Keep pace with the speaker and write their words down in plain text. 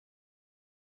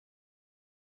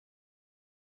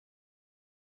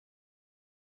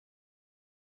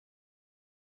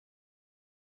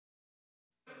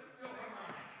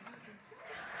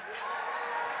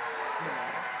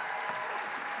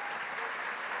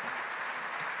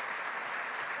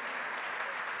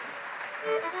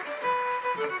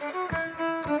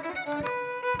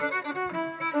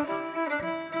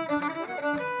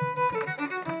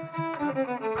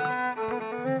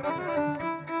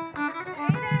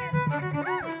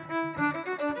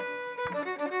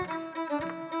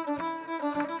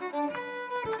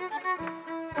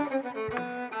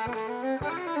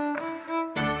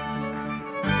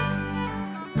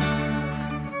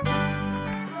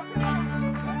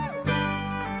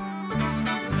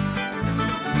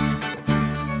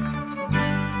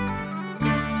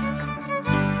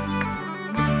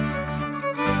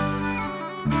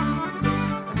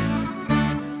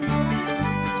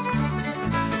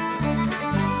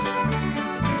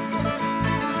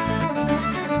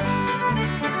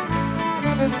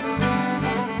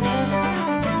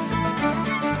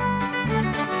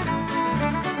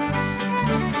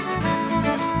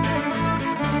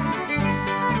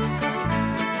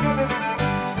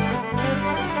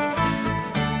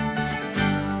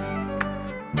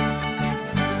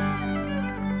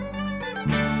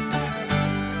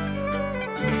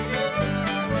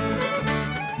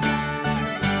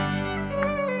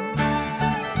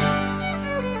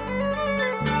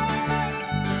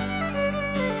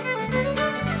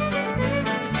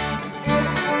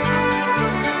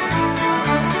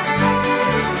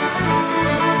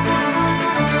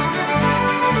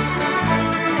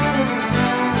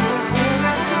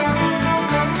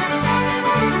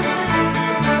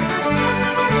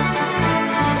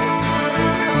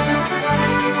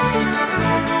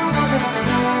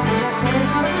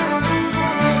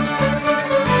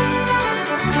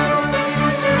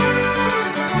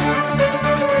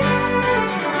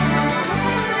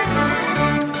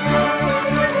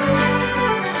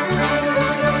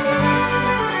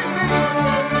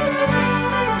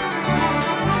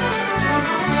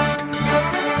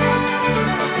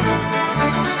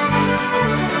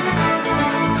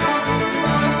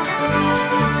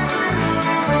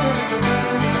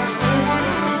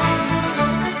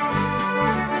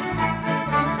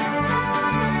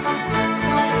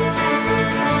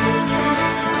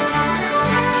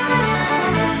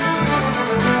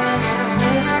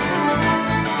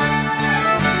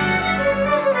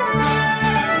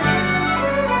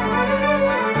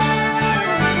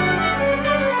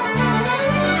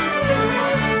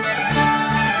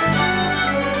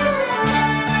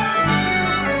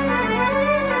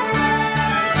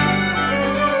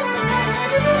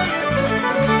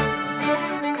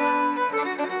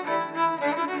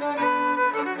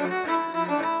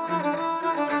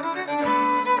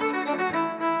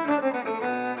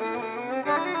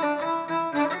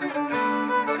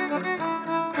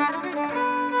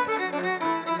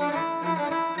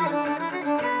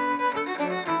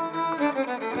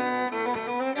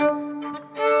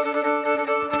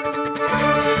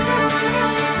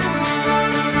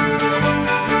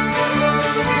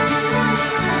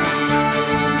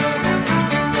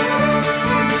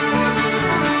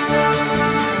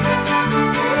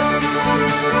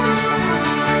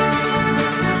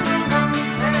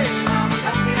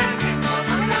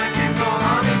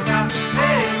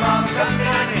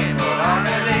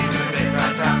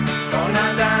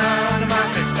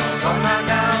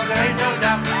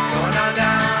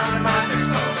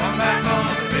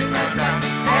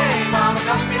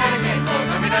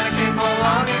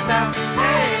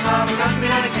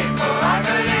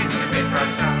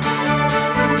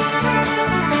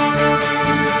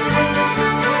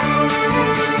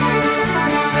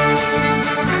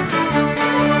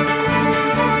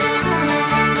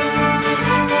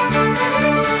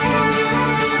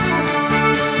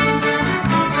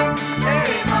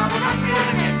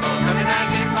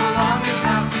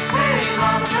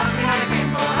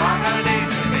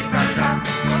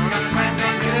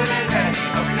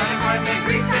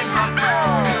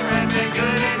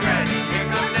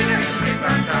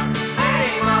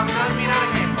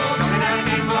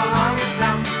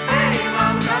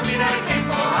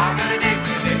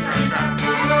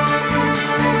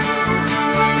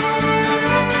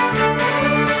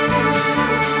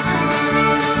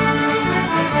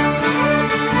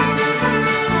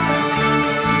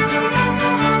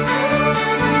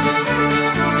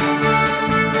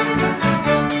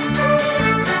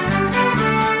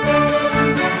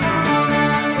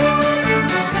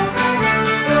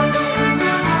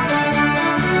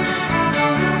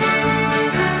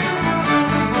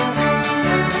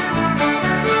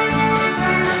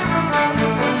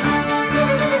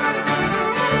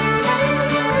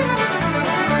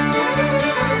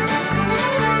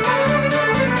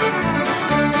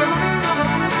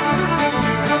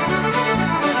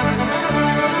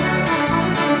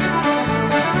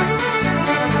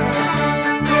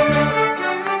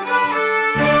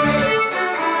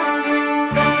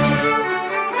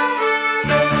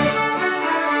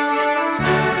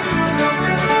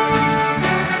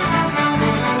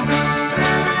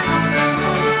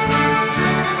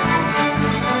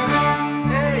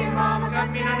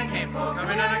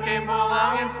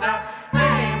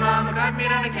me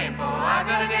down the cane pole. I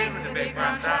got a date with the big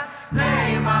brown trout.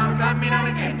 Hey, mama, cut me down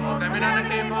the cane pole. Cut me down the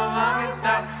cane pole, long and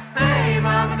stout. Hey,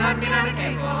 mama, cut me down the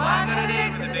cane pole. I got a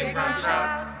date with the big brown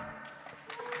trout.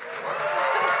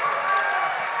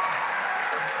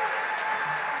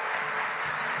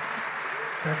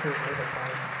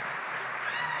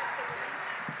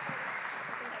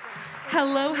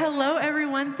 Hello, hello,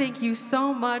 everyone. Thank you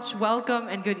so much. Welcome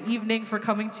and good evening for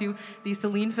coming to the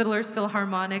Saline Fiddlers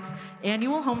Philharmonic's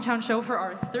annual hometown show for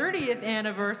our 30th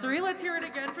anniversary. Let's hear it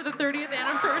again for the 30th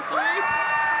anniversary.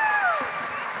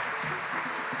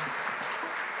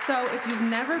 So if you've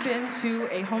never been to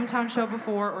a hometown show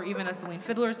before or even a Saline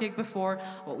Fiddlers gig before,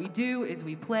 what we do is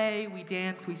we play, we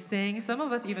dance, we sing. Some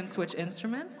of us even switch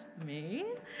instruments, me.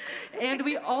 And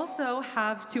we also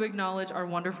have to acknowledge our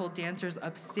wonderful dancers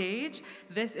upstage.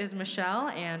 This is Michelle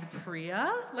and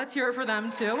Priya. Let's hear it for them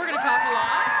too. We're gonna clap a lot.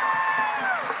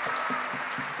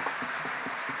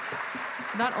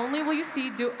 Not only will you see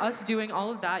us doing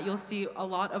all of that, you'll see a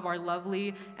lot of our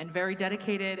lovely and very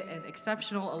dedicated and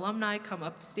exceptional alumni come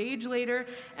up stage later.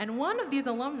 And one of these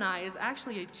alumni is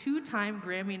actually a 2-time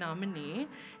Grammy nominee,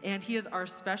 and he is our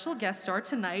special guest star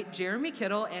tonight, Jeremy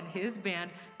Kittel and his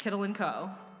band, Kittel Co.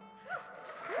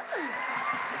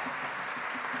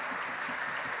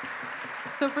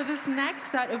 So for this next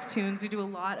set of tunes, we do a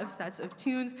lot of sets of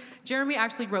tunes. Jeremy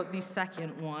actually wrote the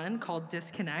second one called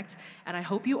Disconnect, and I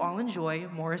hope you all enjoy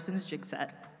Morrison's Jig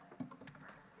Set.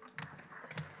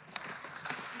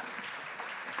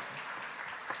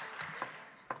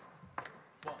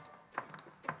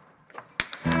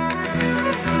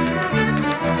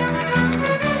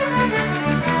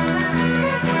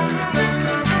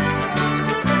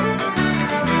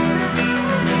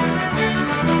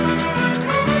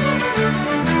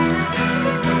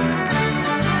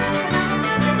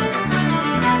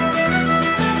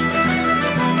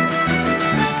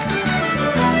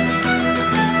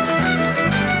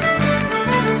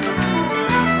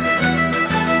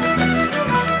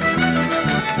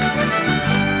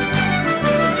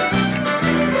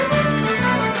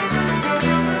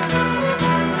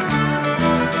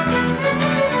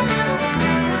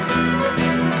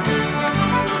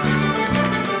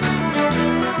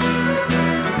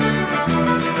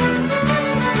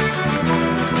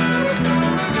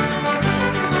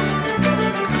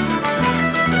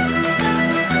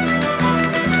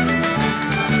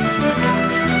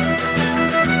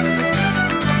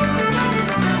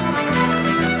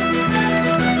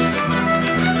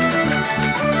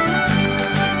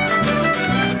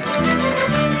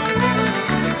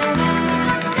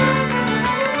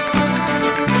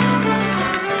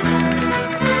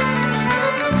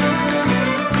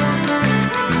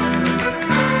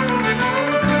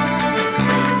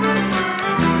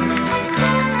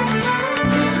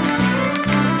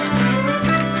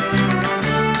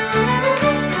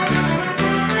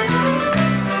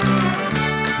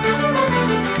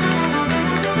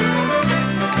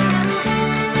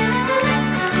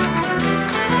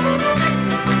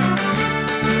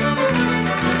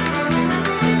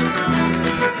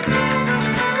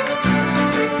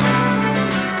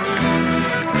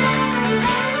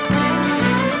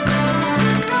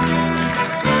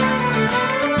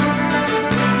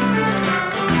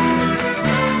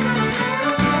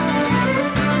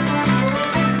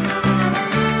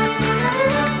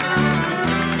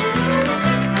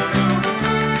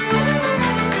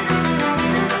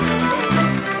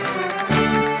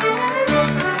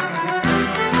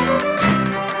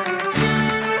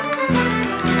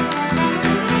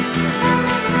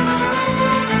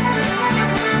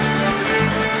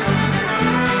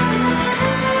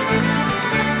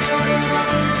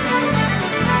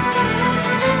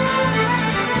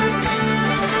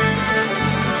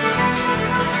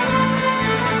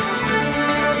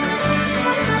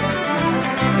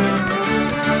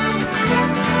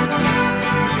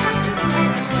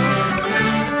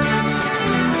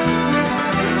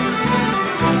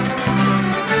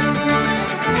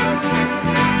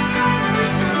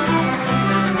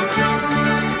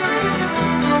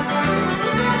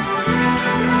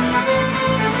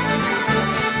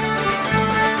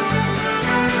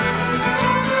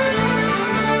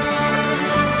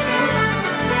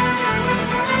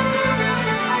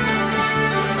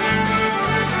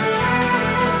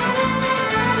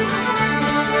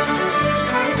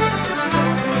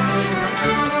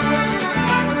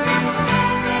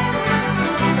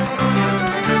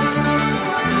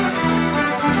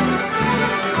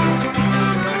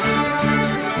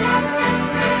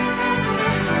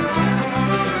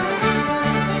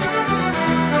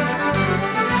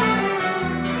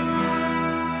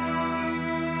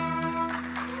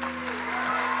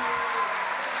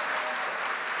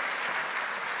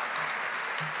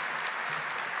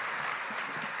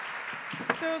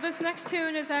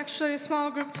 tune is actually a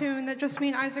small group tune that just me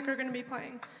and Isaac are going to be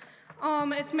playing.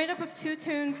 It's made up of 2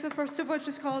 tunes, the first of which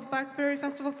is called Blackberry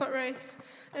Festival Foot Race.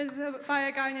 It is by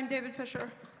a guy named David Fisher.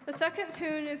 The second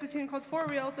tune is a tune called Four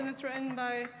Reels, and it's written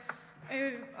by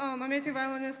an amazing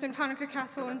violinist named Hanukkah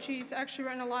Castle, and she's actually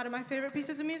written a lot of my favorite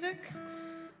pieces of music.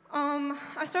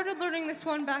 I started learning this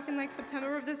one back in like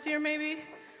September of this year maybe,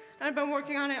 and I've been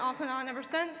working on it off and on ever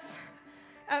since.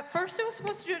 At first it was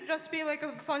supposed to just be like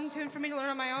a fun tune for me to learn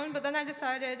on my own, but then I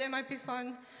decided it might be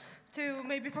fun to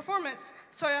maybe perform it.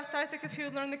 So I asked Isaac if he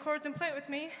would learn the chords and play it with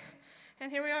me, and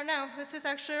here we are now. This is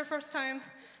actually our first time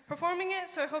performing it,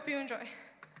 so I hope you enjoy.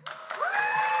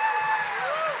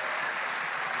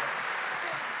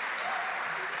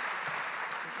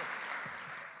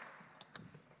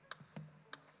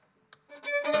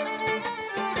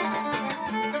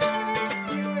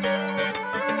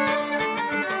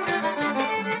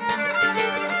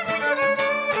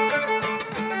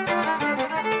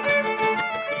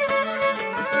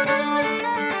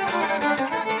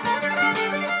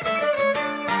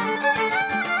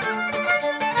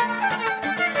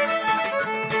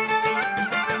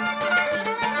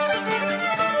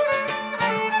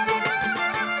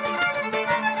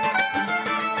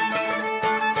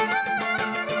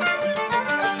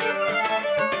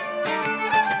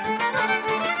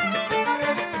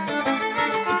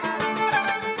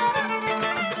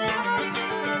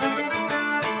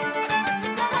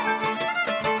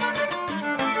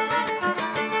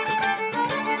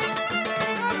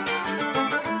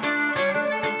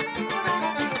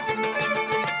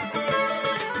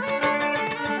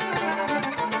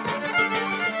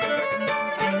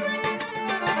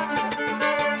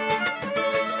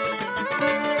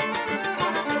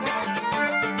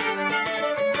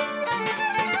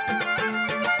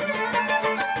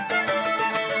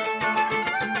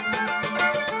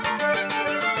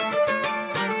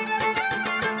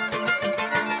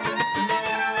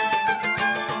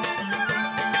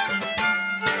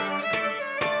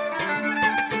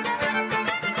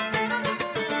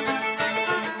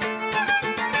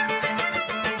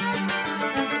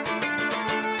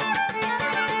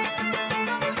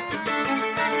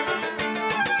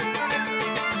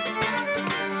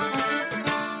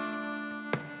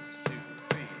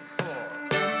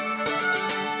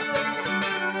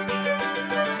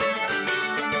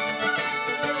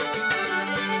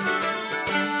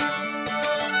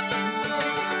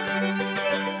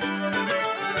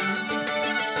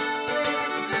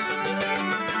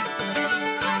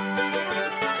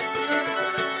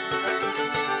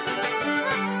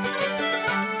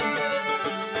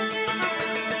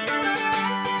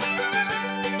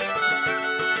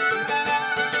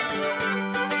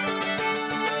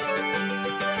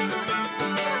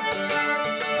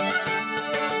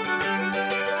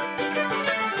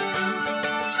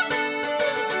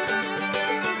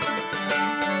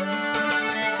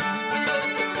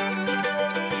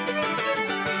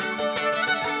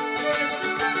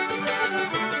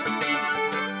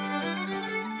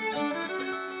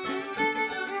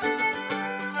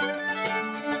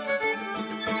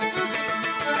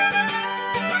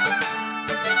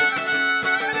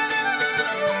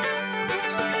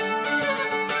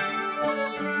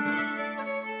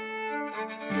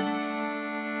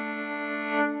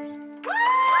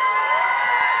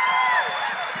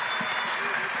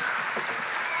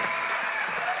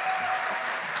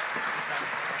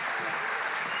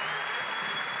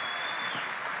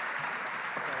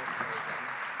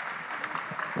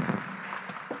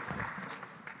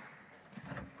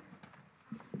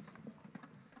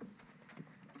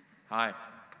 Hi.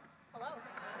 Hello.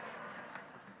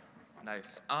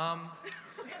 Nice.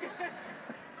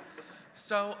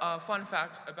 So, fun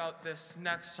fact about this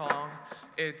next song,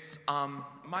 it's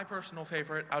my personal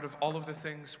favorite out of all of the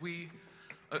things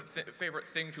favorite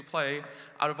thing to play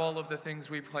out of all of the things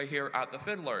we play here at the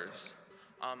Fiddlers.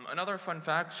 Another fun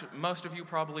fact, most of you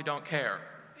probably don't care.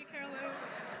 Be careful.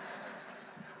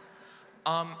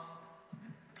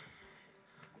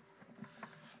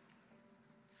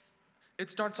 It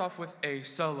starts off with a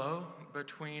solo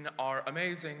between our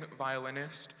amazing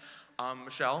violinist,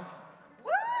 Michelle,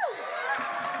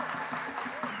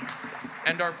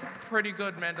 and our pretty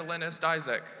good mandolinist,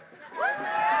 Isaac.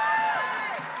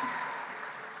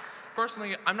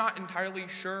 Personally, I'm not entirely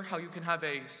sure how you can have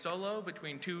a solo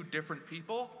between two different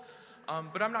people,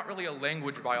 but I'm not really a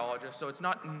language biologist, so it's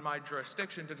not in my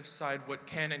jurisdiction to decide what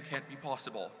can and can't be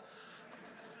possible.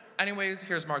 Anyways,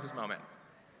 here's Marga's moment.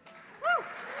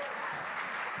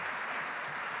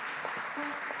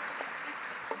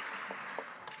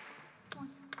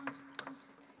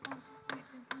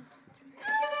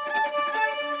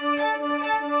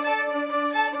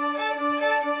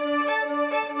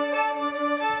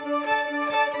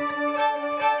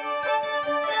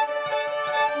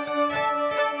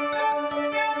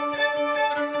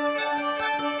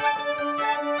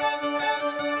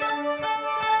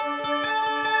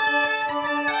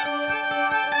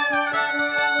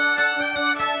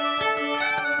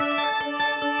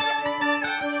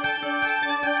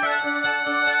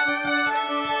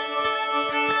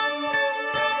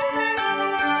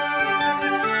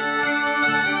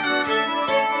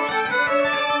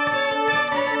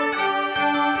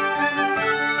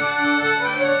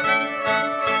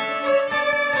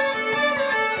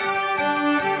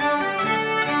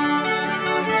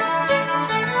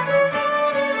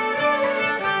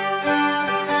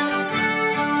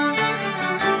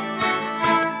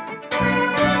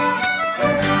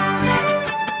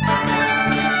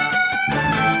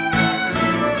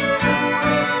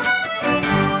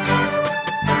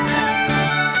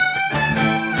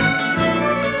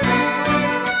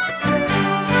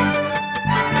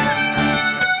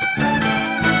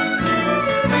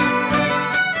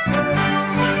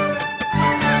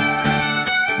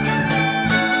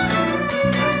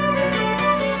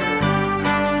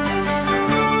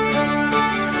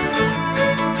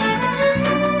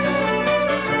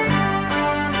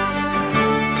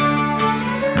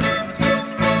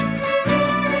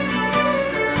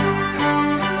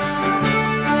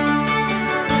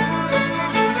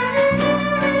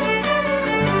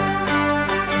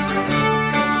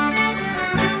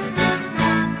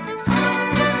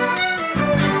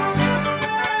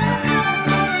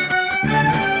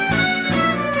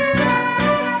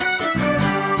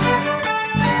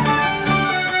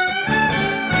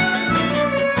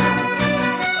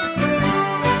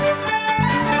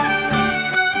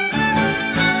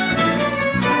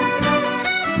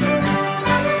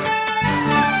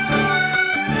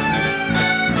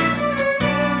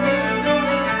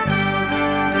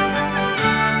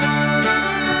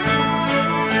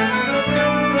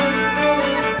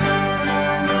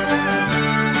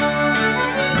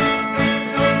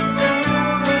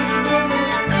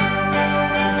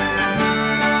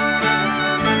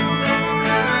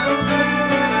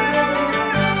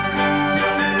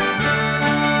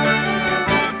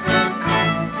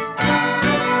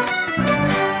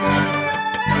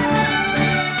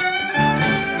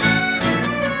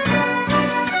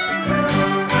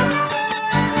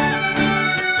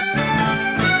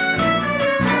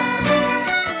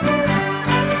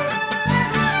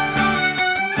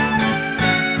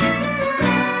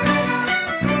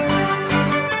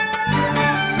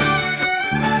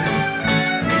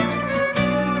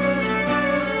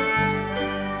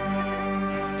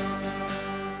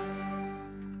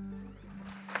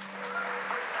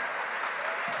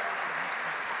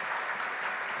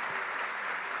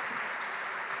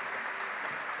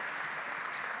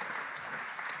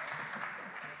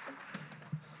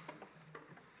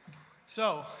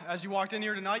 So, as you walked in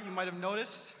here tonight, you might have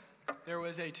noticed there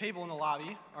was a table in the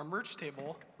lobby, our merch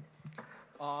table.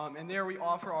 And there we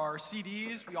offer our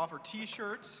CDs, we offer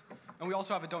t-shirts, and we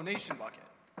also have a donation bucket.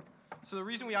 So the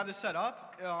reason we have this set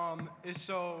up is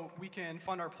so we can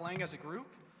fund our playing as a group,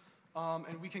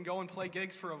 and we can go and play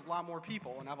gigs for a lot more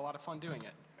people and have a lot of fun doing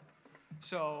it.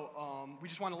 So we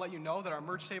just want to let you know that our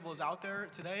merch table is out there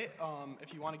today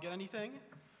if you want to get anything.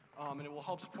 And it will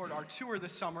help support our tour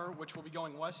this summer, which will be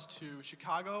going west to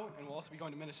Chicago, and we'll also be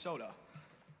going to Minnesota.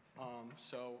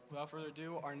 So without further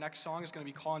ado, our next song is going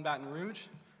to be Callin, Baton, Rouge.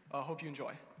 Hope you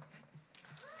enjoy.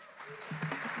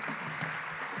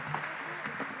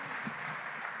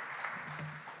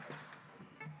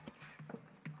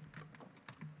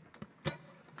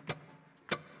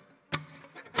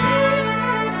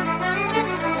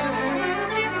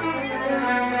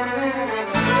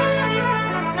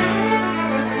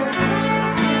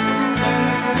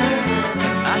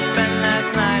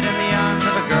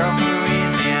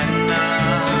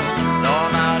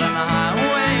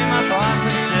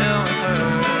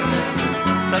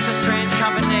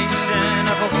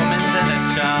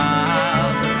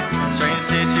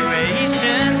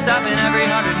 Stopping every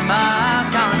 100 miles,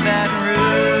 Callin, Baton Rouge.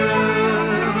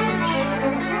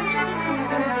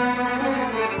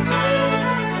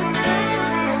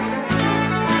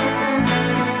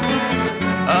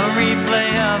 A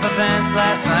replay of events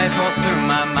last night rolls through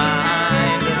my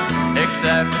mind,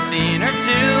 except a scene or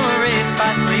two erased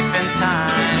by sleep and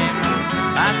time.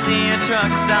 I see a truck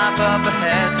stop up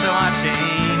ahead, so I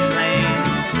change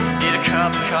lanes. Need a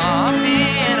cup of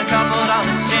coffee and a couple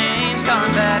dollars change,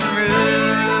 Callin, Baton Rouge.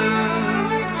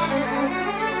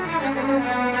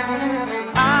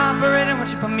 Operator, won't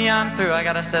you put me on through? I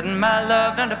gotta send my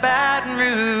love down to Baton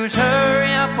Rouge.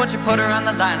 Hurry up, won't you put her on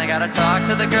the line? I gotta talk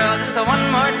to the girl just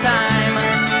one more time.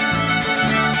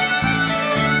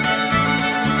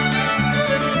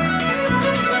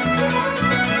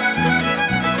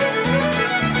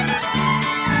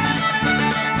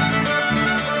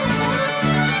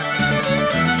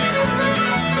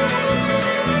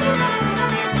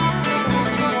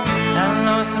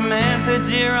 Samantha,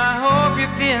 dear, I hope you're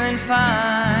feeling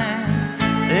fine.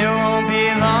 It won't be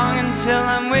long until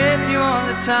I'm with you all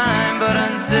the time, but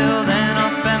until then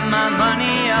I'll spend my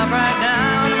money up right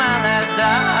down to my last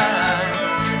dime.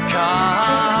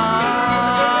 Callin,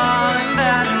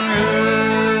 Baton Rouge.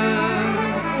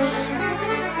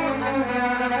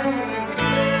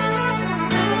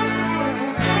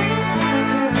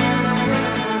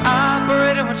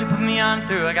 Operator, won't you put me on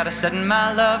through? I gotta send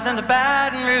my love down to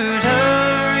Baton Rouge.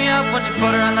 Hurry up, won't you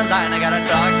put her on the line? I gotta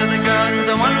talk to the girl just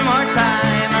one more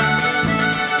time.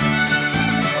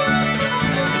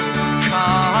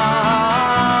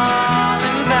 Callin,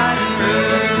 Baton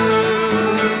Rouge.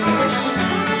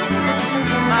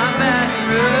 My Baton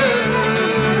Rouge.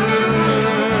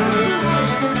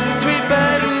 Sweet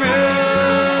Baton Rouge.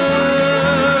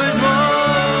 Whoa.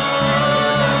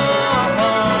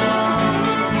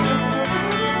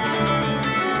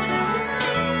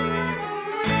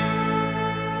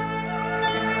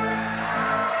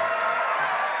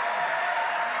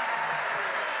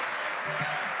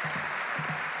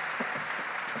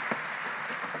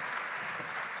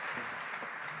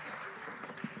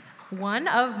 One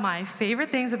of my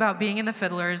favorite things about being in the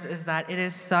Fiddlers is that it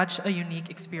is such a unique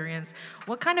experience.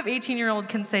 What kind of 18-year-old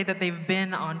can say that they've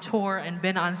been on tour and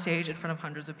been on stage in front of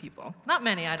hundreds of people? Not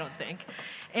many, I don't think.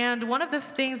 And one of the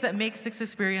things that makes this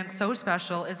experience so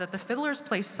special is that the Fiddlers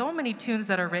play so many tunes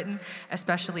that are written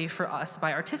especially for us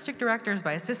by artistic directors,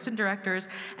 by assistant directors,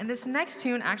 and this next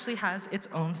tune actually has its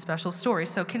own special story.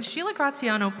 So can Sheila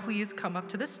Graziano please come up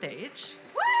to the stage?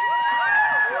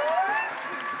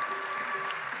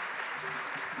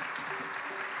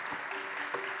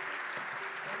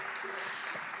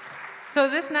 So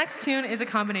this next tune is a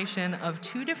combination of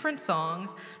two different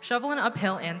songs, Shovelin'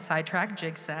 Uphill and Sidetrack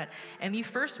Jig Set. And the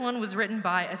first one was written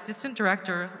by assistant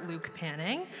director Luke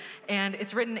Panning. And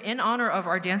it's written in honor of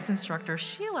our dance instructor,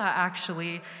 Sheila,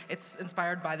 actually. It's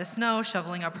inspired by the snow,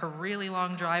 shoveling up her really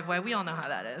long driveway. We all know how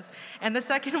that is. And the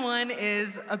second one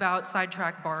is about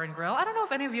Sidetrack Bar and Grill. I don't know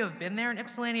if any of you have been there in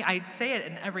Ypsilanti. I say it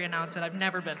in every announcement. I've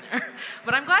never been there.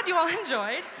 But I'm glad you all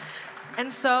enjoyed. And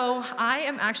so I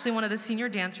am actually one of the senior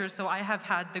dancers, so I have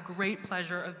had the great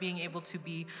pleasure of being able to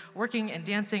be working and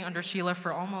dancing under Sheila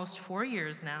for almost 4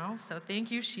 years now. So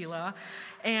thank you, Sheila.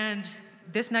 And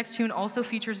this next tune also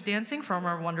features dancing from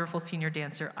our wonderful senior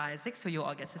dancer, Isaac, so you'll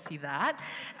all get to see that,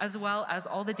 as well as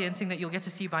all the dancing that you'll get to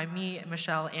see by me,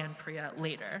 Michelle, and Priya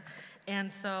later.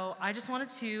 And so I just wanted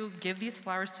to give these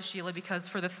flowers to Sheila because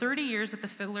for the 30 years that the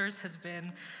Fiddlers has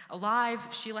been alive,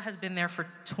 Sheila has been there for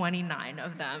 29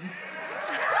 of them.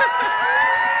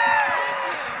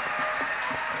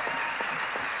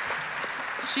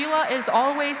 Sheila is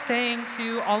always saying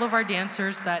to all of our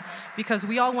dancers that because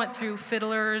we all went through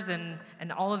Fiddlers and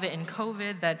all of it in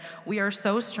COVID, that we are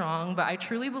so strong, but I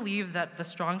truly believe that the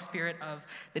strong spirit of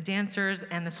the dancers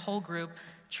and this whole group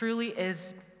truly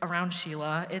is around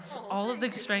Sheila. It's all of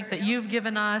the strength that you've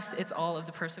given us, it's all of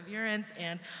the perseverance,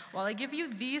 and while I give you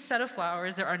these set of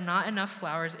flowers, there are not enough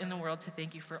flowers in the world to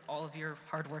thank you for all of your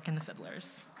hard work in the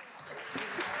Fiddlers.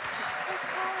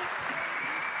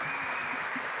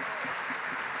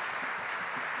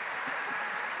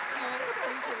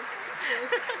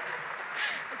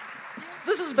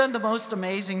 This has been the most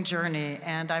amazing journey,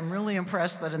 and I'm really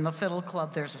impressed that in the Fiddle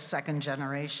Club there's a second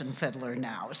generation fiddler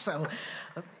now. So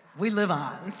we live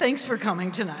on. Thanks for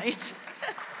coming tonight.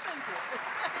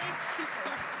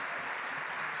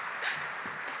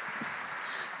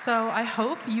 So I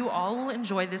hope you all will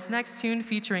enjoy this next tune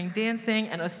featuring dancing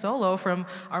and a solo from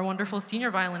our wonderful senior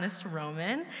violinist,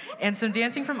 Roman, and some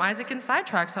dancing from Isaac and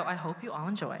Sidetrack, so I hope you all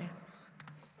enjoy.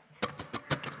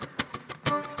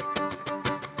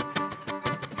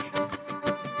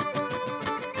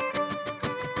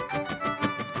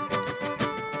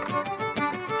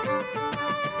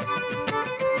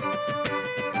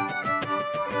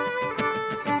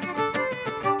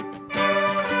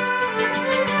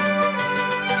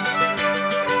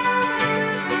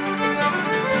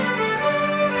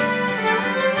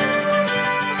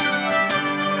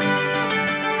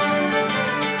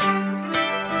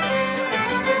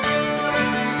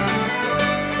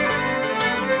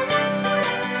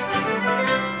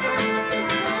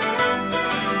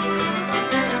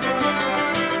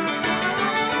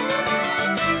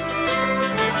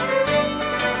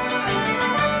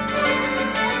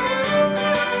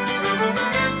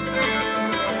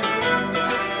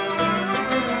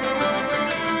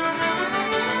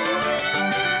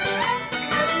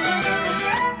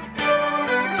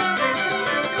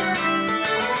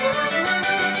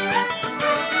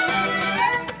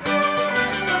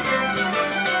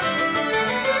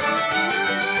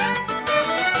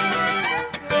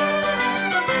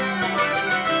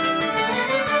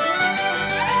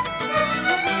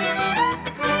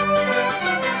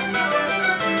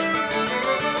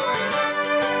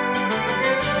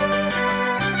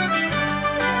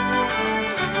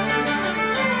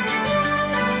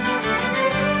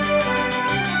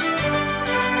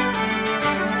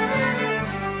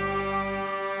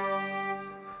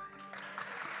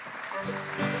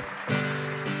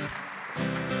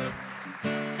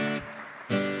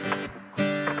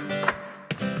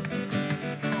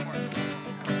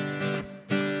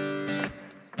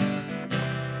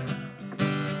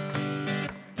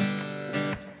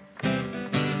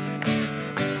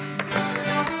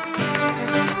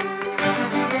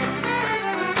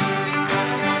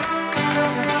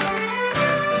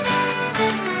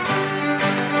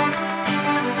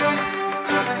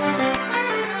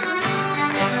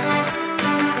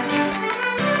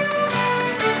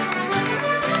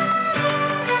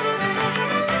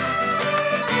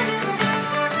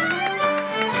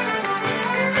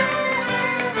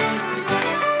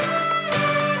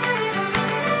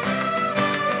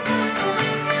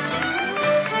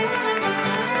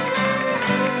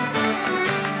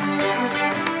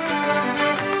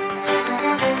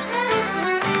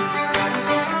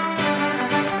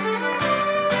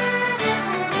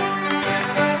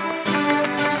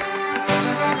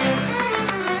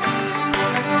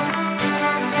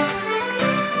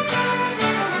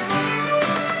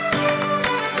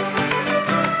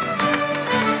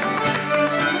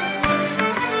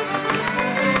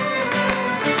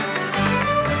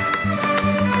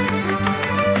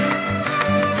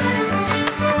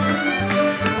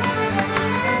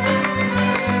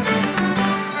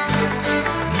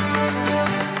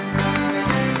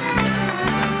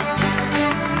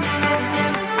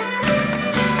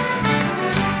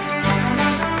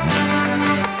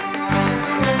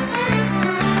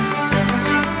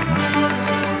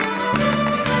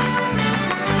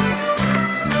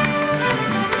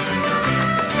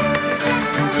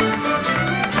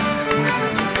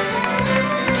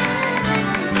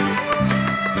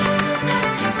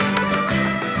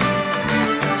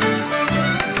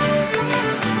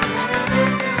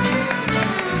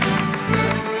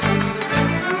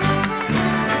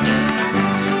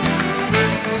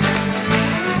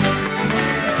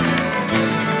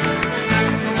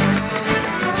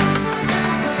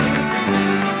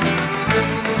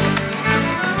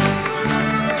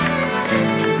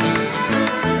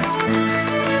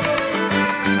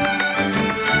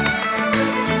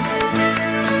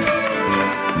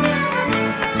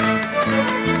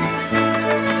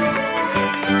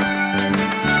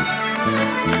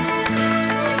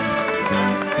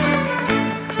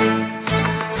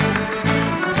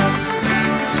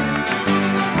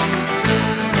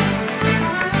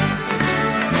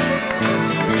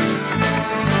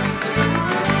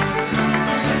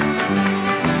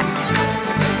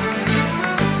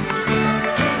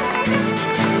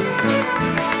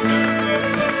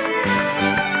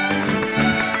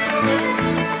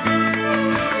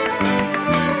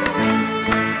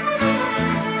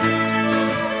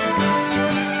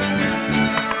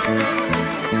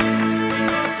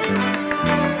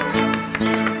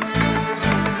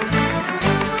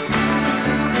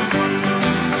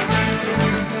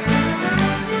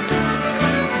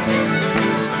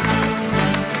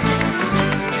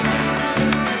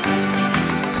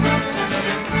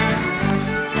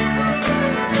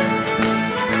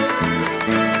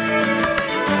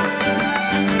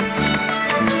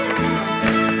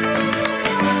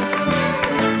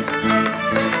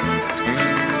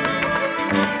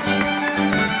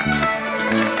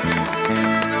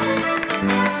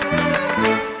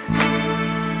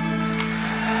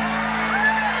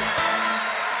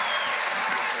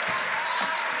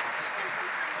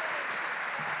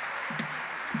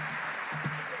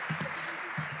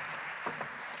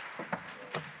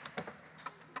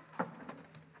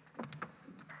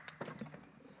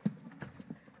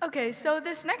 Okay, so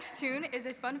this next tune is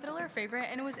a Fun Fiddler favorite,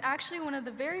 and it was actually one of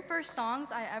the very first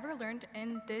songs I ever learned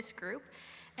in this group.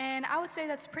 And I would say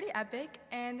that's pretty epic,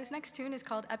 and this next tune is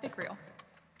called Epic Reel.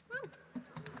 Woo.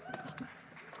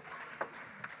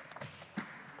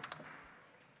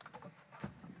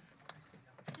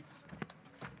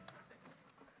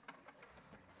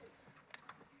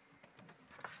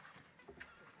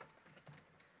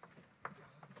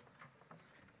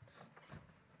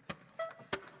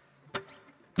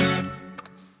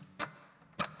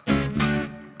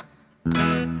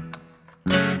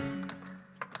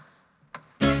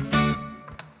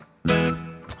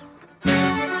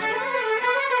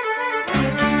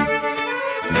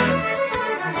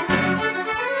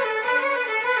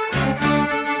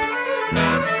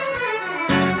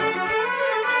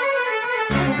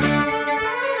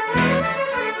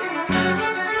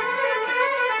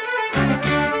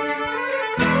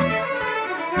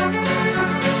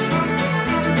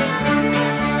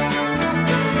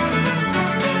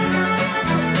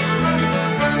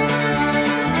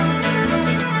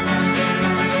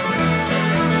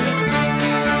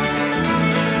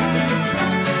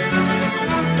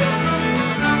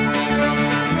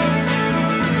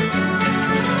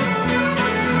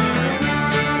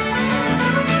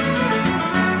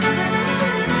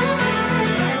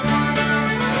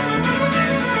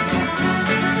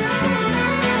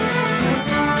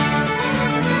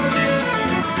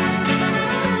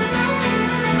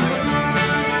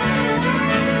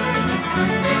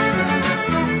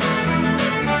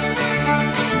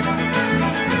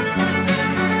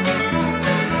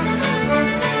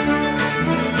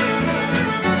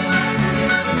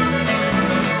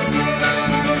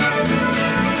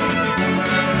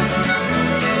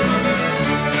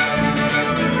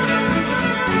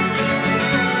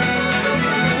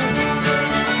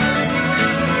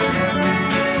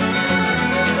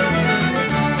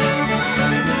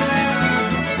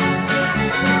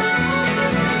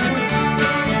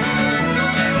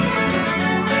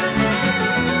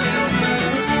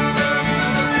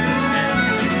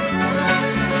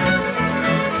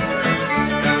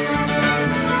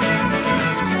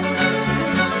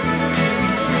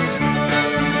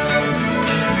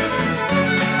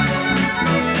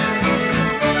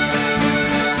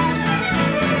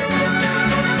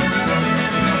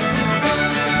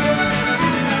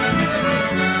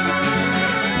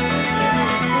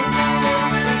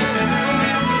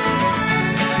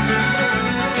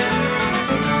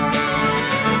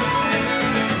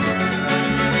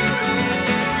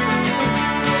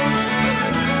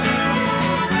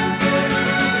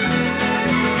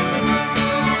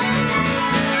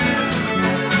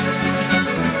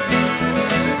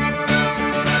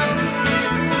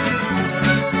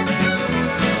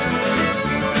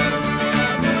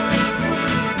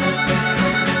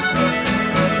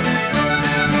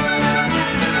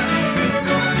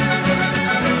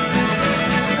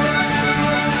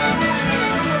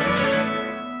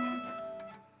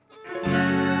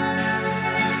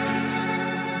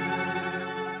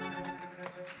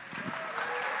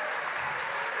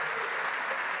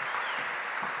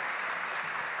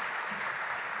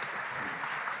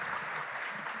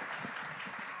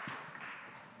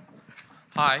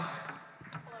 Hi.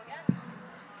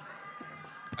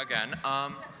 Again.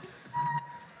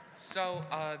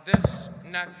 This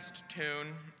next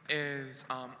tune is,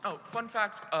 fun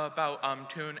fact about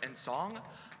tune and song.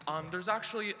 There's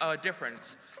actually a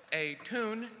difference. A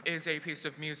tune is a piece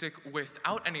of music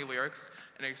without any lyrics,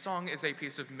 and a song is a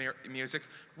piece of music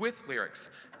with lyrics.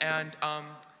 And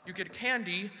you get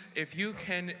candy if you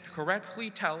can correctly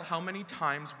tell how many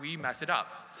times we mess it up.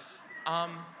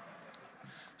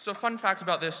 So fun fact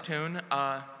about this tune,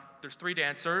 there's 3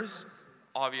 dancers,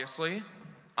 obviously.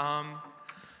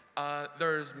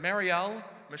 There's Marielle,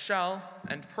 Michelle,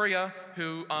 and Priya,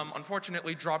 who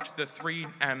unfortunately dropped the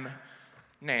 3M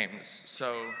names.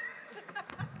 So,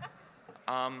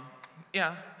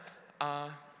 yeah.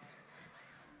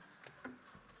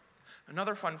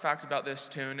 Another fun fact about this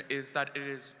tune is that it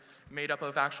is made up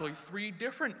of actually 3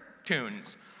 different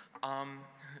tunes.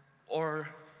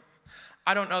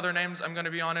 I don't know their names, I'm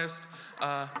gonna be honest.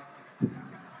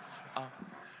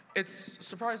 It's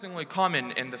surprisingly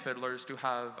common in the Fiddlers to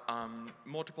have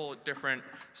multiple different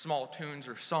small tunes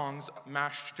or songs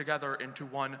mashed together into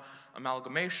one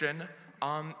amalgamation,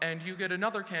 and you get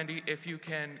another candy if you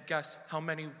can guess how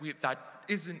many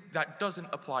that doesn't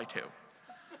apply to.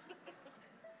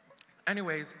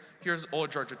 Anyways, here's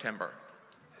Old Georgia Timber.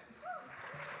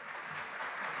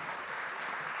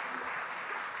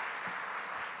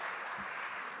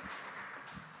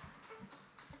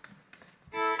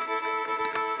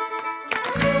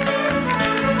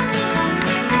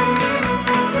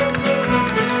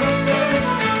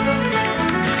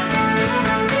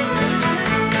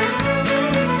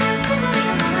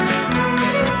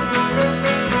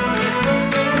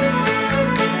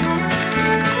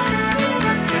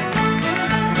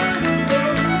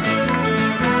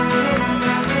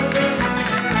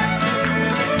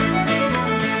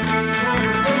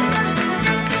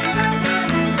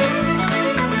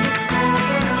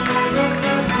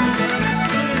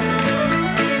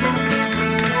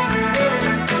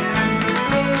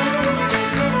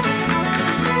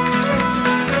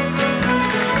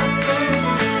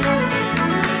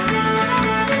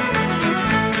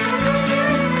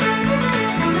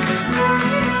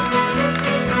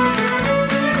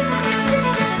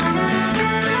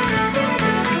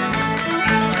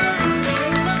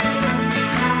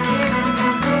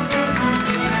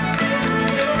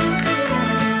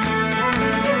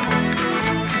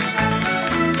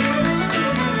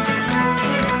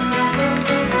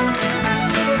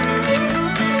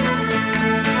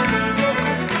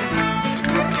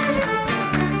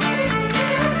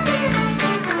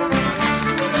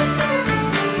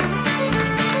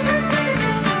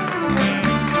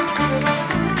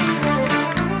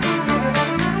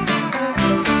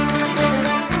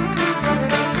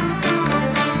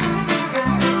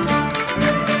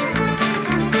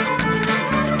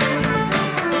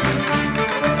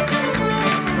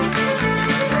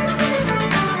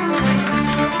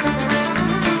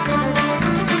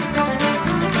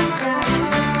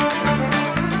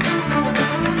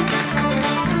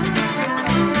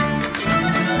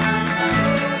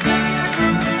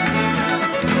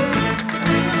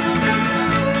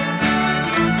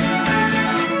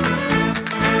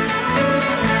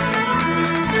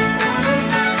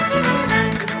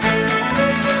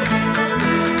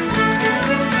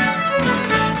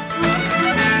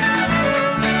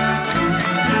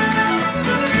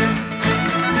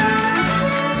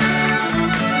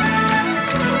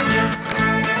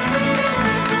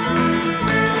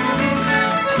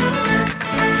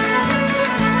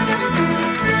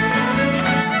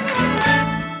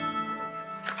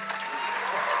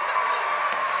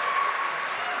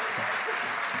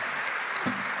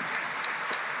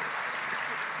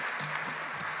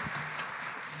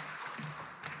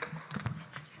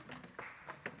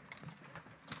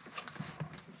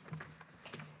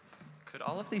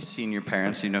 of these senior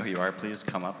parents, you know who you are, please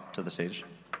come up to the stage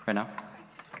right now.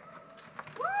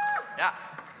 Yeah.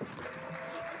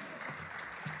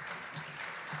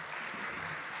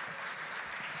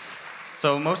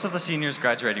 So most of the seniors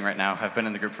graduating right now have been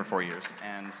in the group for 4 years,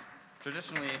 and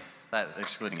traditionally, that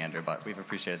excluding Andrew, but we've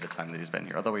appreciated the time that he's been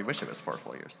here, although we wish it was 4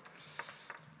 full years.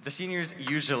 The seniors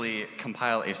usually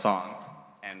compile a song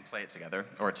and play it together,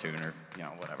 or a tune, or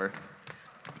whatever.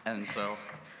 And so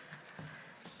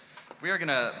we are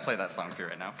gonna play that song for you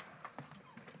right now.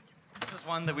 This is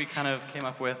one that we kind of came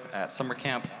up with at summer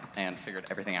camp and figured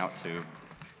everything out to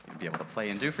be able to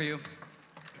play and do for you.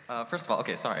 First of all,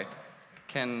 okay, sorry.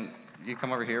 Can you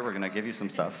come over here? We're gonna give you some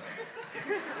stuff.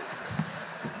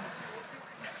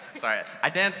 Sorry, I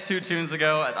danced 2 tunes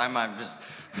ago. I'm just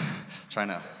trying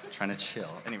to chill.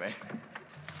 Anyway,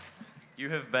 you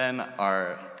have been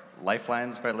our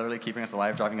lifelines, quite literally, keeping us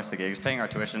alive, driving us to gigs, paying our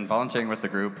tuition, volunteering with the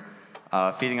group,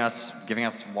 feeding us, giving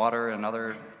us water and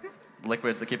other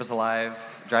liquids that keep us alive,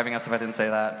 driving us if I didn't say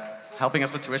that, helping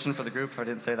us with tuition for the group if I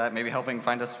didn't say that, maybe helping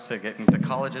find us to get into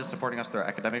colleges, supporting us through our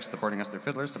academics, supporting us through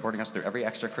fiddlers, supporting us through every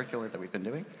extracurricular that we've been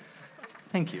doing.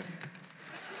 Thank you.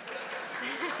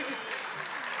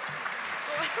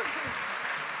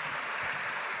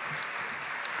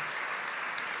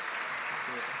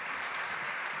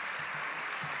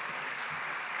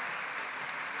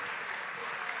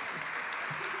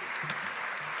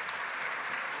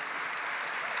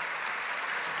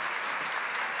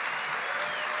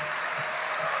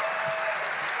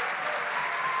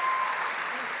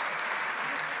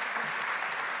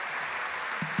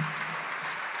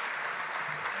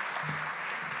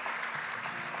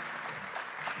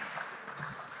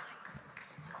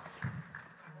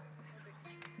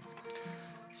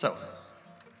 So,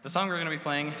 the song we're going to be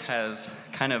playing has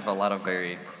kind of a lot of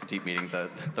very deep meaning.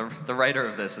 The writer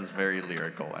of this is very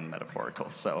lyrical and metaphorical.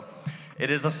 So,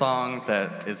 it is a song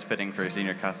that is fitting for a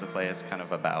senior class to play. It's kind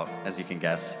of about, as you can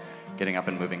guess, getting up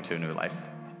and moving to a new life.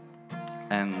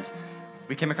 And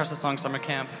we came across the song summer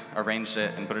camp, arranged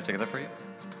it, and put it together for you.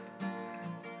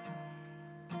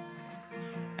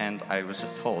 And I was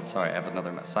just told, sorry, I have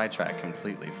another sidetrack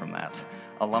completely from that.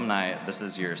 Alumni, this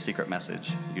is your secret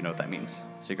message. You know what that means.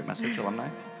 Secret message, alumni?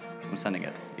 I'm sending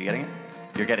it. You getting it?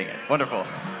 You're getting it. Wonderful.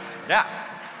 Yeah.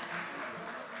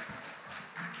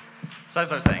 So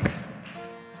as I was saying,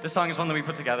 this song is one that we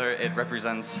put together. It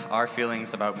represents our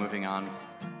feelings about moving on,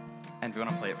 and we want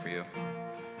to play it for you.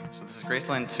 So this is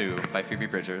Graceland Too by Phoebe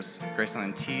Bridgers.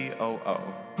 Graceland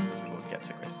T-O-O, as we will get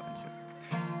to Graceland Too.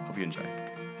 Hope you enjoy.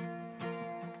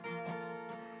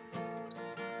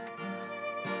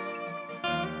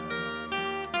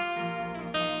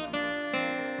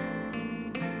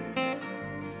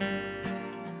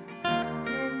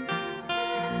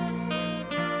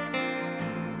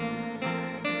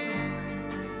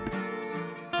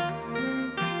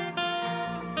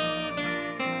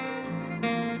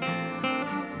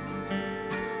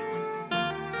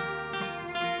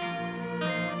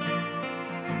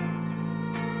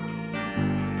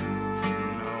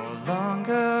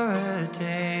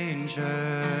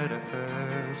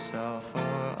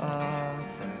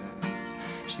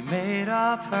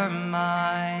 Her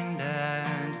mind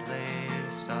and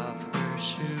laced up her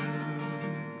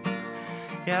shoes,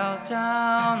 yelled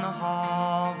down the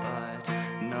hall, but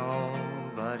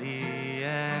nobody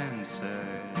answered.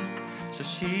 So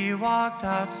she walked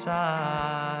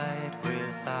outside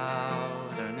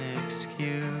without an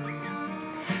excuse.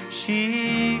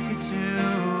 She could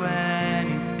do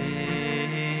anything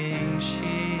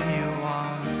she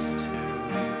wants to.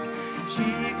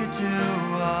 She could do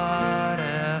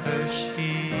whatever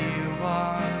she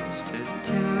wants to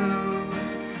do.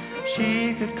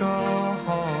 She could go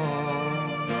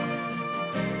home,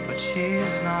 but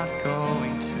she's not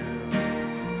going to.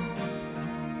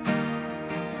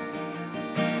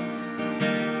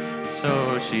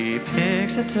 So she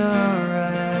picks a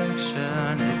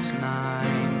direction, it's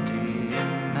 90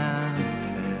 in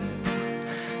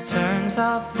Memphis. Turns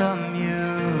up the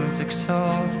music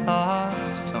so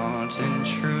thoughts don't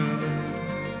intrude.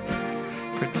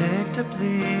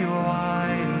 Predictably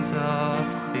winds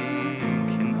up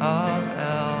thinking of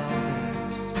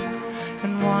Elvis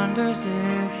and wonders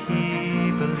if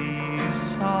he believes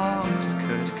songs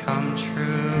could come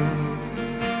true.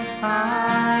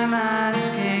 I'm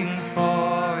asking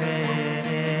for it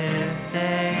if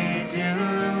they do.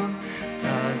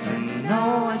 Doesn't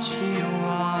know what she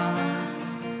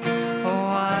wants or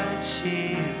what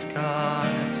she's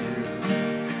gonna do.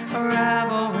 A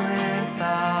rebel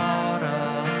without a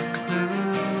clue.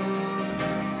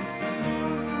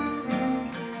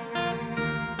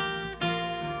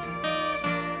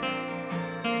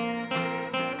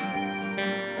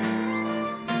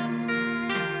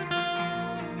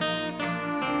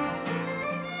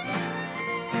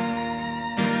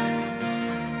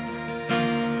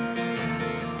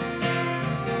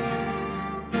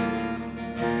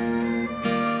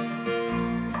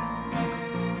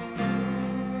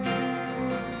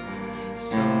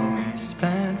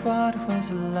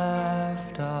 what's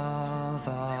left of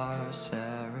our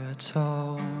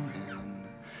serotonin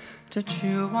to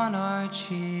chew on our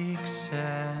cheeks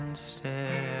and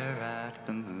stare at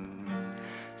the moon.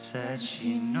 Said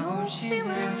she knows she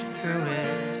lived through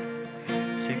it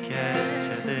to get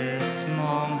to this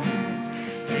moment.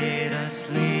 Hate us,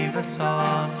 leave us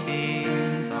all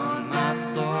teens on my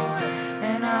floor.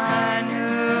 And I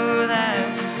knew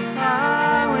that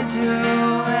I would do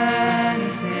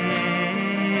anything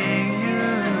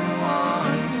you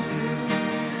want to.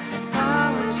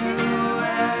 I would do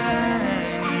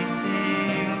anything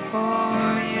for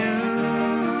you.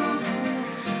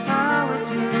 I would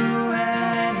do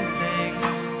anything.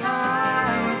 I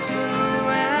would do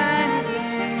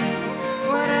anything.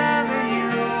 Whatever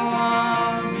you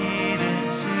want me to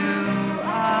do, I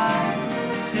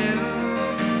would do.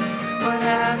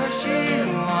 Whatever she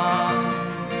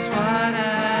wants,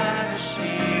 whatever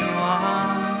she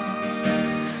wants.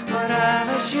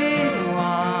 Whatever she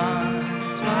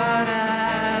wants,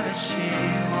 whatever she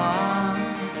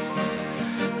wants.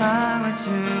 I would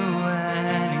do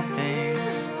anything,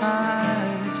 I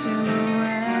would do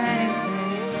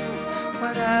anything.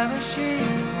 Whatever she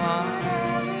wants,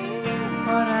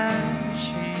 whatever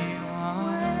she wants.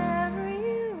 Whatever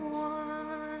you want.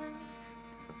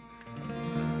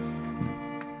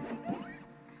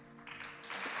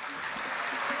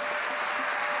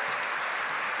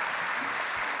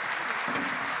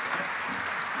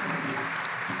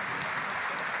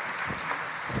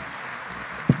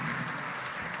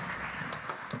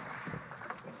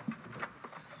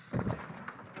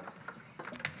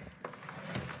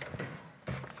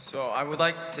 So I would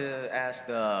like to ask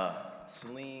the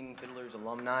Saline Fiddlers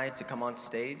alumni to come on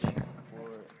stage before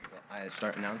I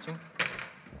start announcing.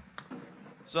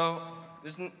 So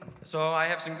I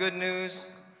have some good news,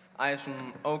 I have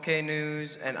some okay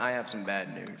news, and I have some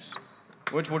bad news.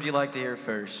 Which would you like to hear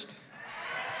first?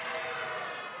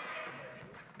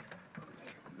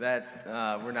 That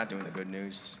we're not doing the good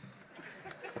news.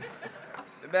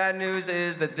 The bad news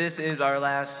is that this is our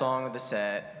last song of the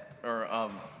set, or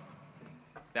of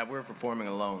that we're performing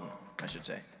alone, I should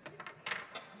say.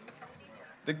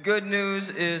 The good news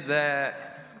is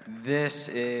that this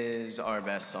is our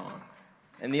best song.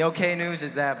 And the okay news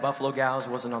is that Buffalo Gals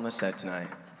wasn't on the set tonight.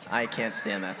 I can't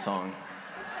stand that song.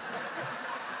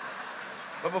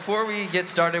 But before we get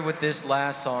started with this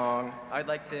last song, I'd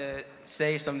like to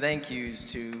say some thank yous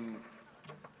to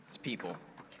people.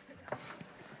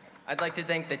 I'd like to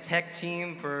thank the tech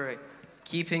team for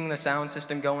keeping the sound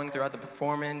system going throughout the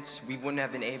performance. We wouldn't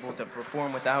have been able to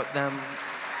perform without them.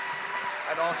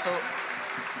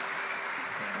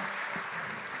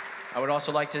 I would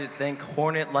also like to thank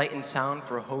Hornet Light and Sound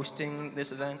for hosting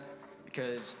this event,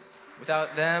 because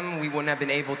without them, we wouldn't have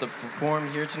been able to perform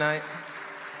here tonight.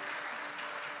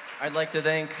 I'd like to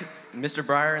thank Mr.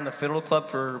 Breyer and the Fiddle Club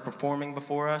for performing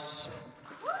before us.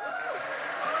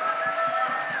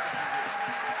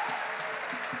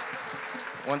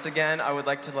 Once again, I would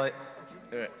like to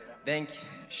thank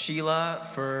Sheila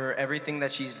for everything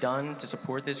that she's done to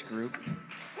support this group.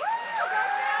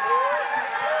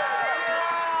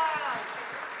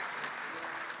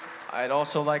 I'd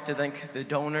also like to thank the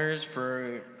donors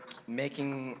for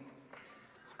keeping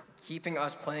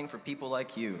us playing for people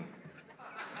like you.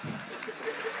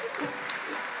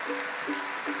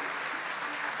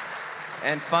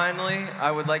 And finally,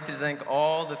 I would like to thank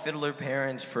all the fiddler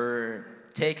parents for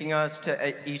taking us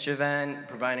to each event,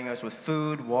 providing us with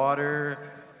food,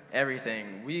 water,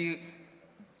 everything.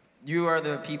 You are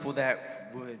the people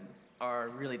that are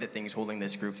really the things holding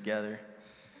this group together.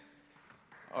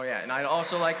 Oh yeah, and I'd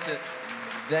also like to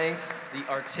thank the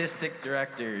artistic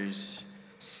directors,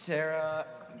 Sarah,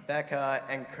 Becca,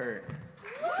 and Kurt.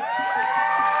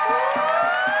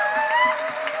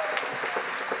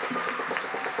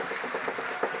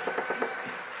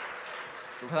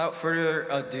 Without further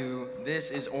ado, this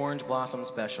is Orange Blossom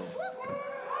Special.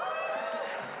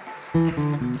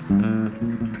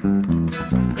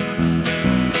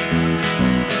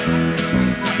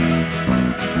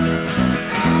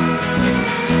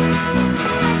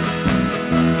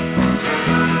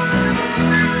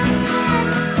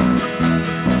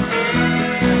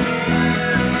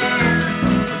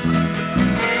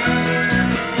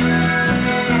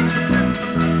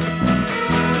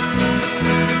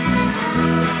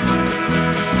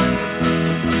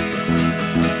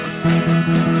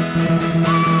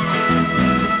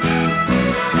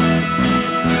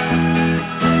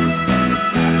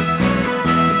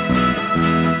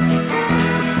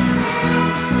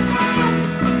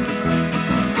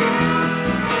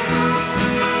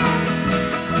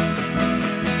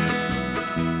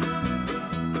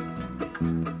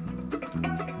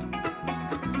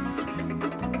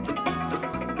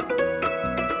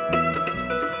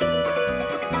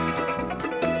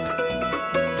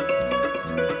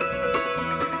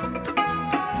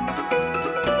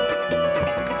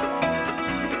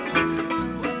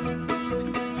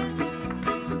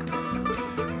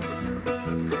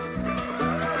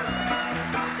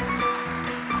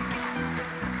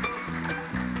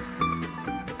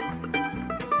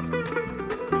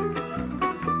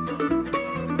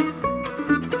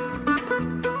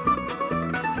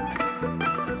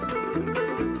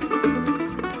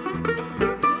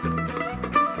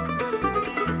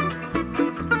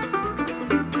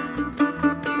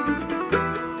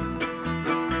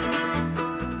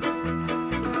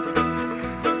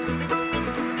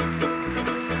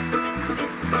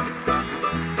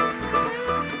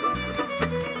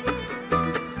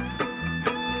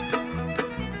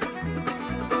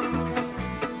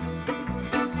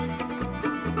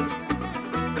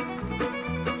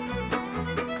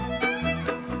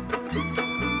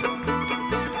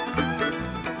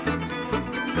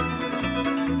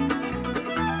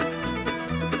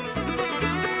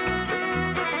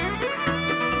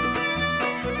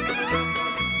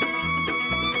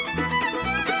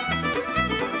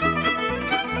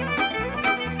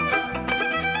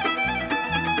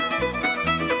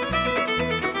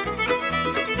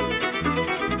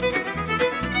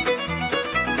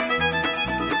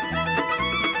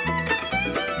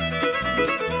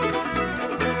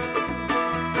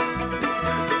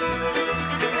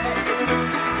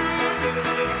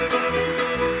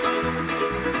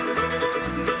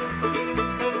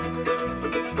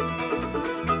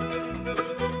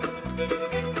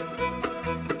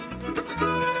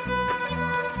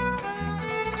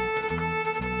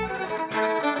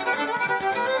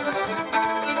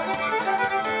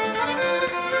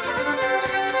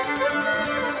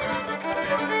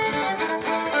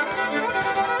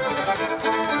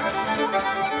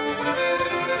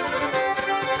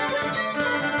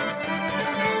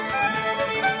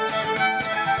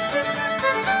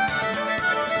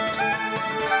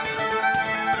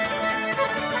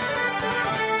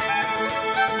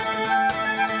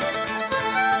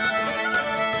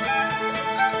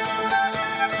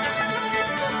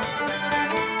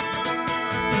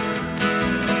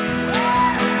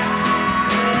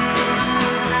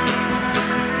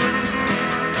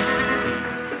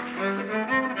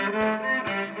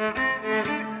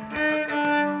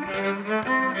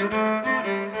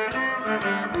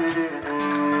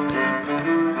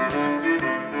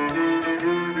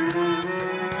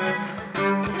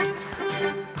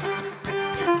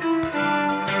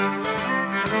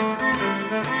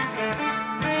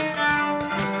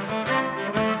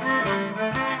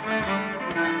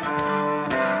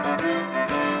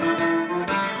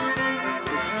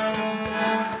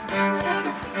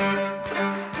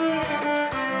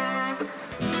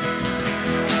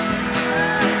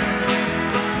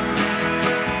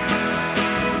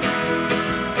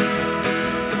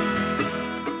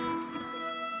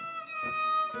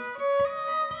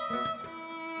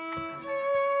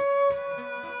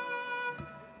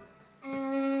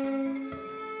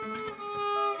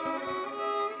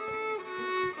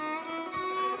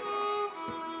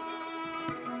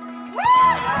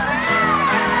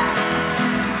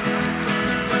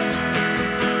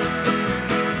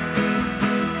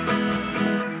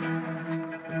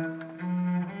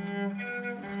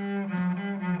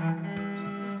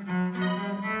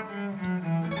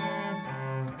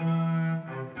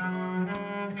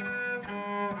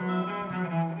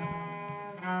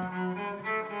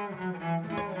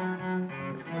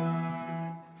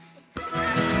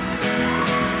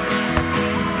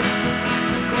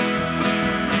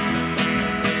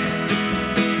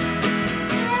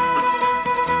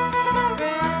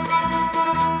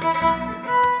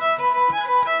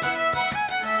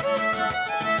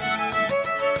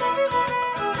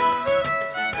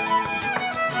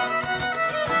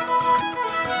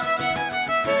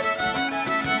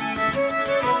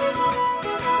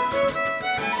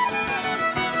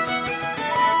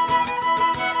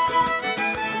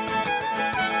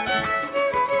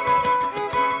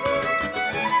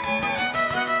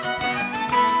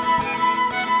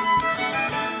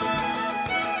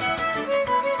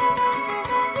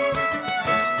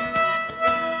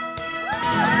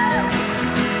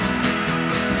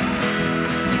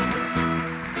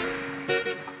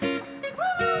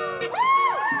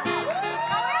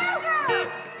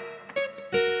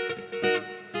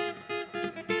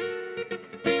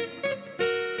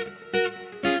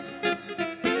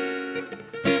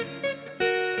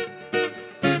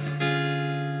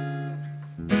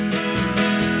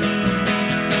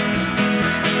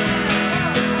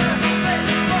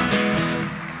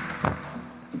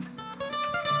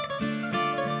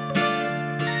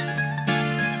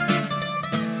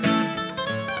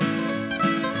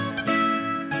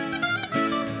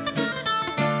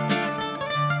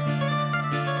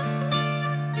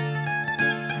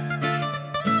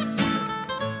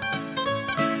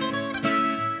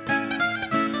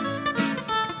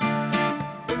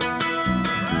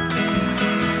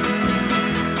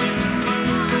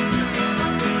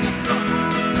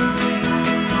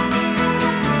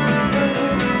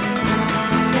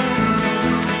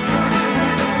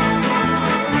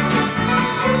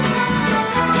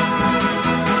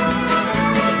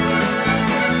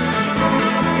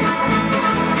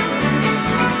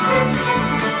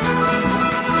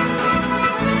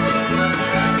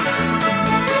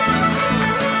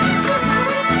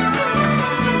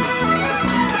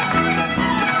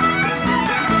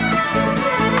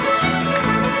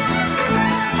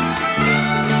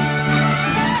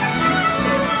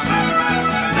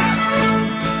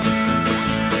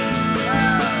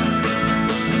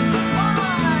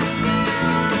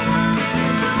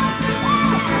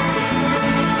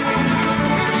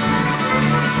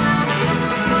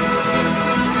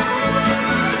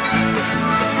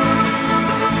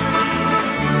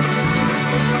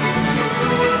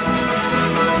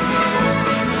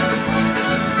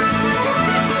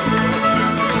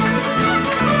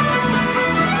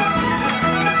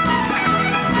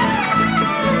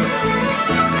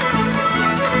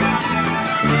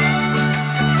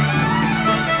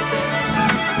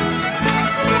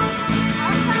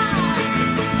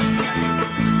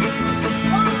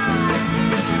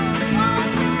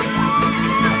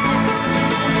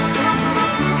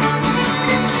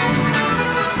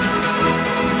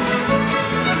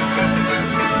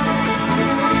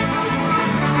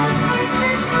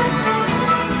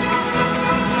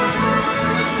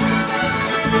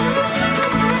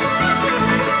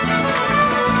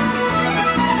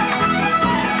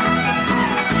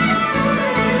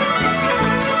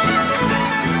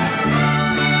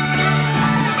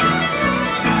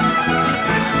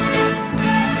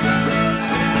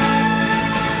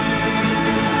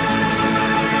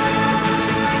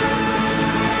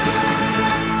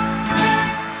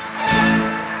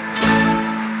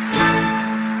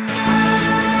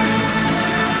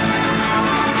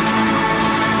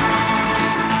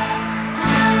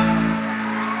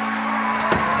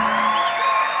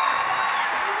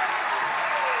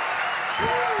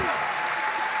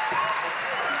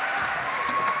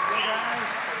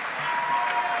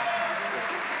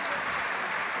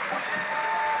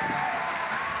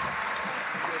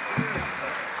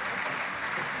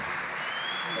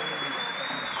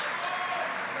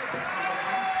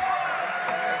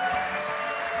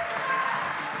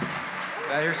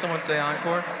 Did I hear someone say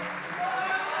encore? All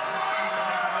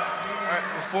right,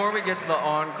 before we get to the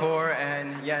encore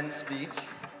and Yen's speech,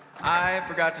 I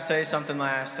forgot to say something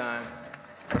last time.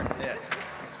 Yeah.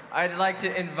 I'd like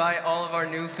to invite all of our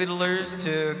new fiddlers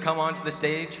to come onto the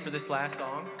stage for this last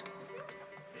song.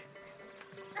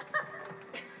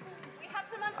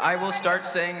 I will start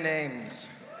saying names.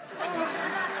 We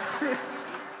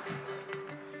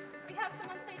have some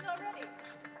on stage already.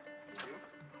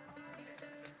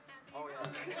 Oh, yeah. Over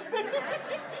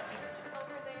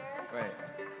there. Wait.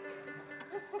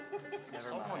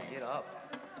 Someone get up.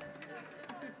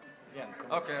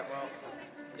 Okay, well,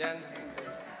 Jens.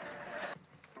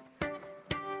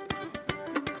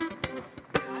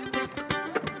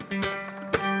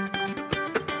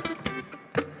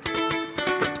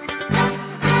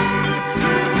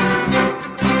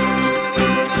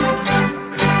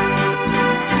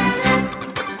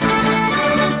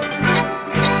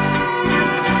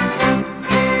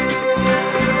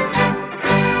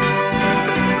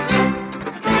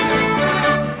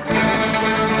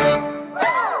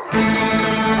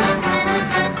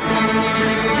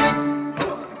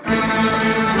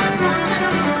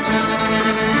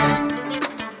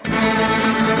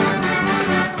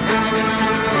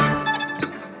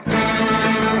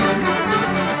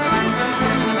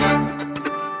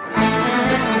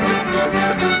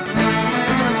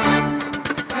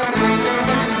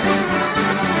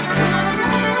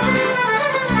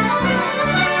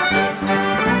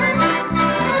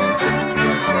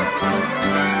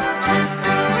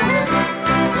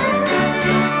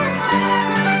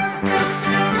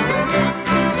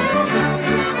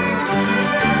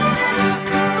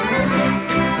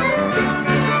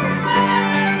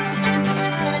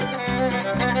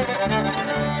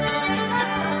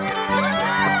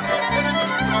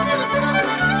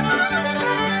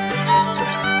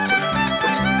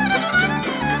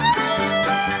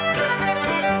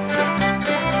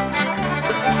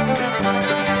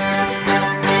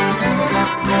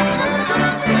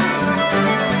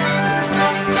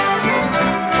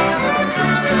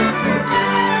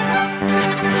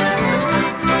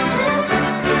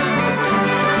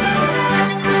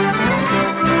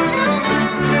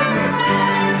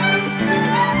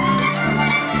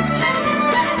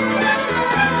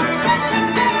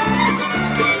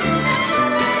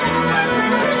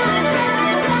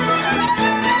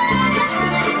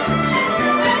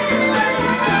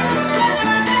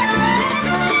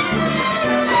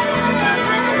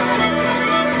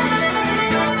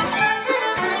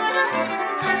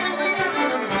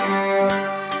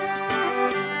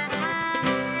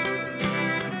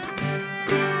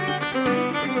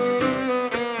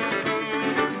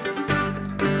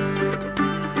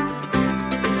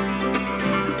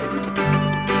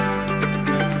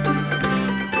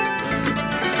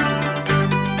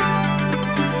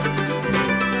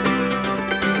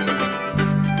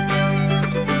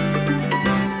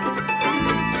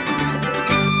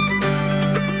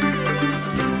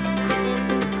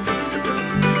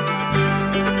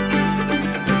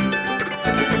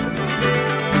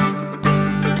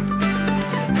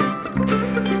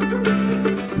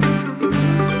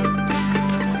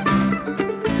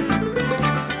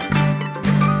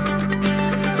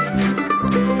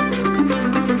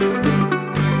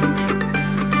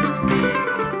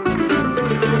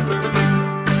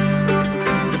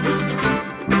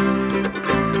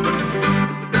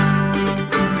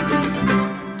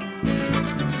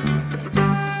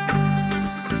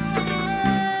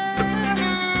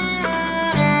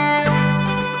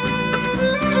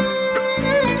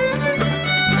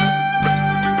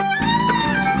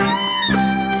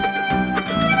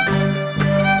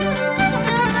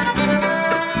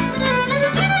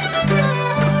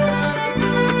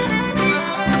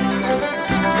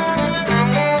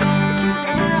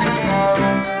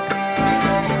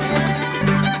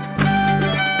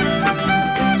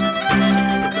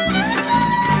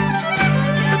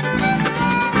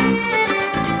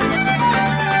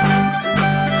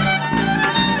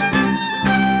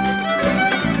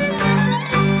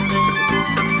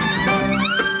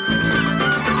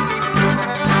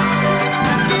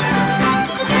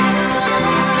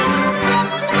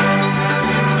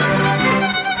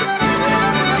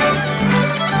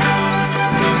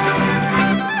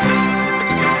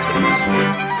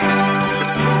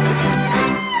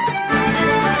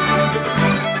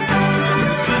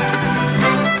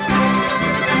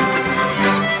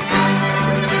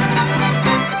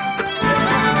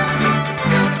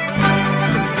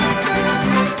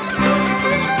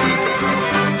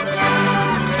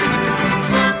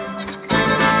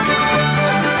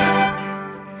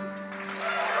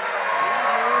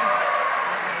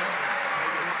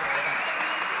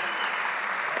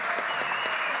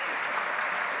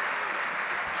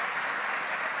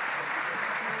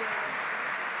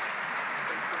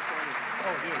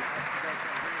 Oh,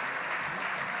 you.